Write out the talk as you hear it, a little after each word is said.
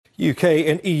UK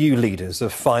and EU leaders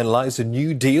have finalised a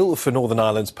new deal for Northern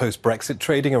Ireland's post-Brexit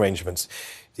trading arrangements.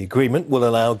 The agreement will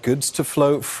allow goods to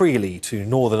flow freely to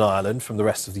Northern Ireland from the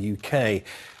rest of the UK.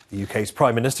 The UK's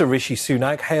Prime Minister Rishi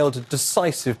Sunak hailed a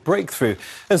decisive breakthrough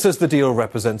and says the deal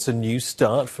represents a new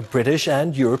start for British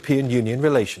and European Union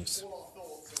relations.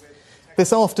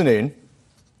 This afternoon,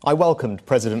 I welcomed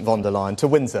President von der Leyen to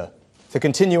Windsor to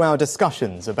continue our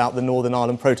discussions about the Northern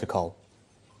Ireland Protocol.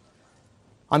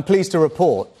 I'm pleased to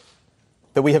report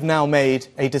that we have now made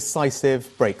a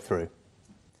decisive breakthrough.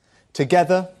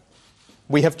 Together,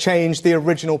 we have changed the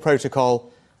original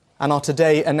protocol and are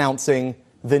today announcing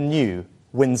the new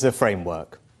Windsor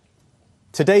framework.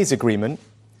 Today's agreement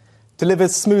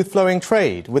delivers smooth-flowing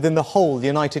trade within the whole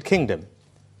United Kingdom,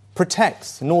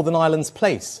 protects Northern Ireland's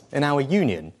place in our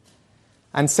union,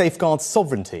 and safeguards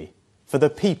sovereignty for the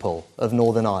people of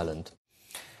Northern Ireland.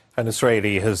 An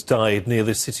Israeli has died near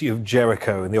the city of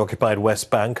Jericho in the occupied West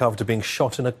Bank after being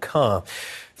shot in a car.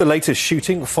 The latest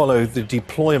shooting followed the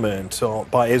deployment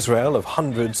by Israel of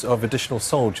hundreds of additional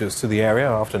soldiers to the area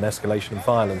after an escalation of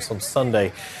violence on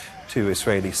Sunday. 2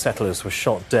 Israeli settlers were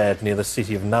shot dead near the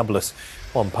city of Nablus.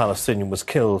 1 Palestinian was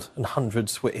killed and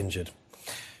hundreds were injured.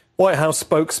 White House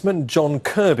spokesman John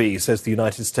Kirby says the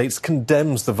United States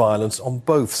condemns the violence on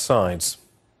both sides.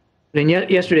 In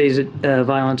yesterday's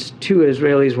violence, 2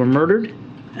 Israelis were murdered,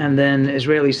 and then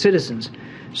Israeli citizens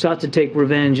sought to take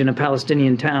revenge in a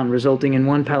Palestinian town, resulting in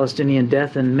 1 Palestinian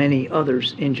death and many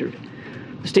others injured.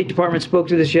 The State Department spoke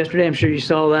to this yesterday. I'm sure you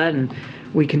saw that, and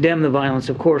we condemn the violence,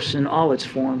 of course, in all its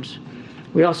forms.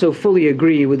 We also fully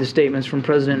agree with the statements from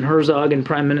President Herzog and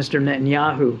Prime Minister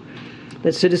Netanyahu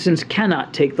that citizens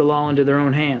cannot take the law into their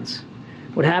own hands.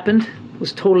 What happened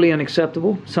was totally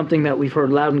unacceptable, something that we've heard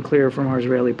loud and clear from our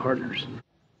Israeli partners.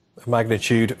 A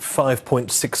magnitude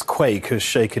 5.6 quake has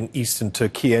shaken eastern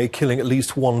Turkey, killing at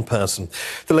least 1 person.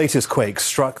 The latest quake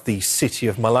struck the city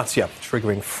of Malatya,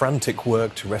 triggering frantic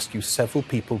work to rescue several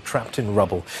people trapped in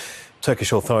rubble.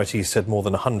 Turkish authorities said more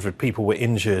than 100 people were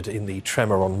injured in the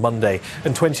tremor on Monday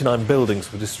and 29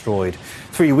 buildings were destroyed.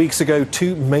 3 weeks ago,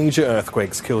 2 major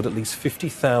earthquakes killed at least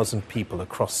 50,000 people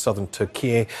across southern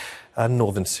Turkey and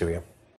northern Syria.